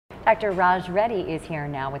Dr. Raj Reddy is here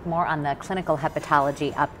now with more on the clinical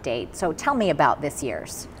hepatology update. So tell me about this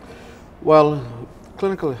year's. Well,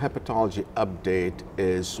 clinical hepatology update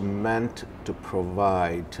is meant to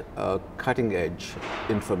provide cutting-edge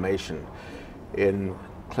information in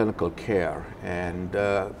clinical care and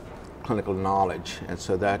clinical knowledge, and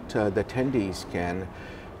so that the attendees can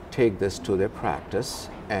take this to their practice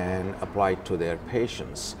and apply it to their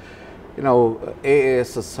patients. You know,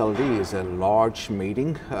 AASLD is a large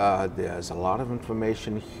meeting. There's a lot of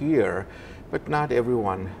information here, but not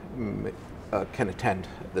everyone can attend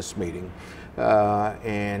this meeting.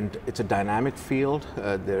 And it's a dynamic field.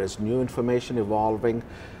 There is new information evolving.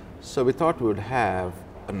 So we thought we would have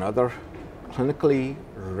another clinically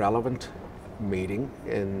relevant meeting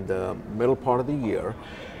in the middle part of the year.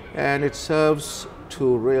 And it serves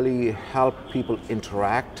to really help people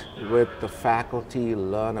interact with the faculty,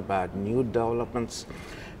 learn about new developments,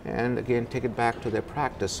 and again, take it back to their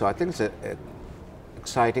practice. So I think it's an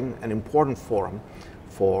exciting and important forum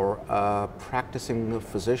for practicing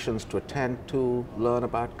physicians to attend to learn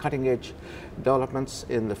about cutting-edge developments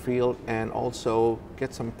in the field and also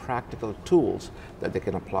get some practical tools that they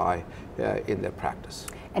can apply in their practice.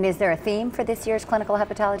 And is there a theme for this year's clinical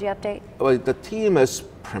hepatology update? Well, the theme is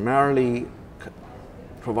primarily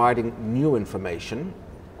providing new information,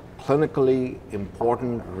 clinically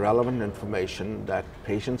important, relevant information that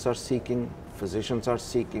patients are seeking, physicians are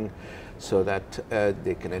seeking, so that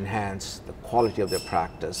they can enhance the quality of their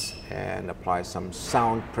practice and apply some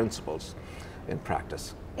sound principles in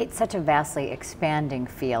practice. It's such a vastly expanding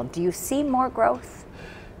field. Do you see more growth?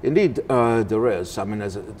 Indeed, there is. I mean,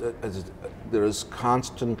 there is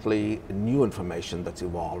constantly new information that's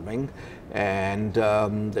evolving, and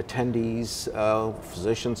the attendees,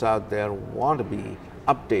 physicians out there want to be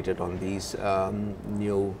updated on these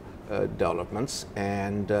new developments,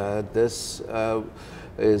 and this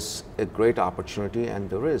is a great opportunity, and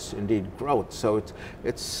there is indeed growth. So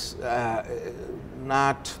it's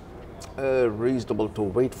not reasonable to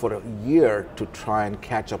wait for a year to try and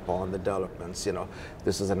catch up on the developments. You know,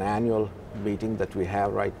 this is an annual meeting that we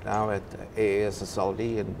have right now at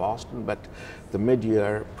AASLD in Boston, but the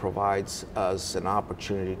mid-year provides us an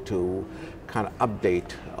opportunity to kind of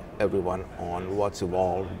update everyone on what's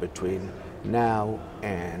evolved between now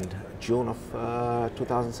and June of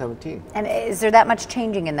 2017. And is there that much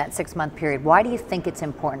changing in that 6-month period? Why do you think it's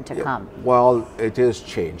important to come? Well, it is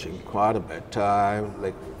changing quite a bit.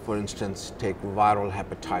 Like, for instance, take viral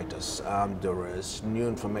hepatitis. There is new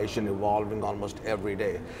information evolving almost every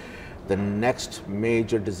day. The next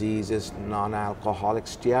major disease is non-alcoholic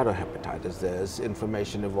steatohepatitis. There's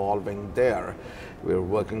information evolving there. We're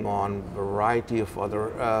working on a variety of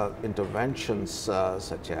other interventions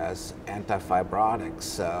such as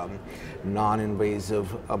antifibrotics,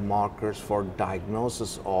 non-invasive markers for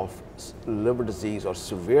diagnosis of liver disease or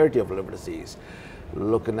severity of liver disease,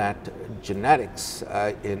 looking at genetics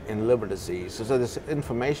in liver disease. So there's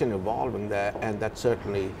information evolving there, and that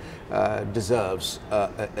certainly deserves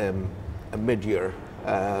a mid-year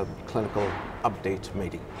clinical update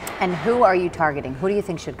meeting. And who are you targeting? Who do you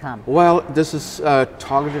think should come? Well, this is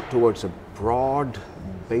targeted towards a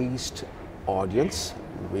broad-based audience.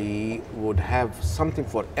 We would have something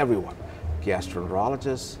for everyone: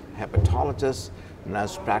 gastroenterologists, hepatologists,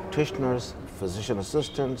 nurse practitioners, physician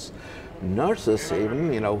assistants, nurses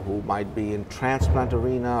even, you know, who might be in transplant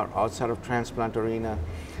arena or outside of transplant arena,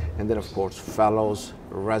 and then of course fellows,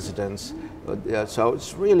 residents. So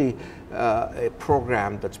it's really a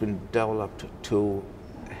program that's been developed to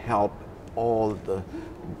help all the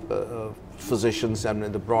physicians and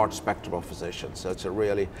the broad spectrum of physicians. So it's a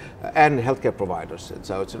really, and healthcare providers. And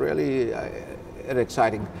so it's really an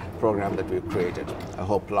exciting program that we've created. I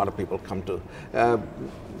hope a lot of people come to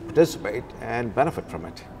participate and benefit from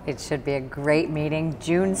it. It should be a great meeting,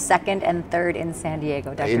 June 2nd and 3rd in San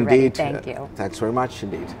Diego. Dr. Indeed. Reddy, thank you. Thanks very much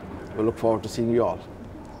indeed. We look forward to seeing you all.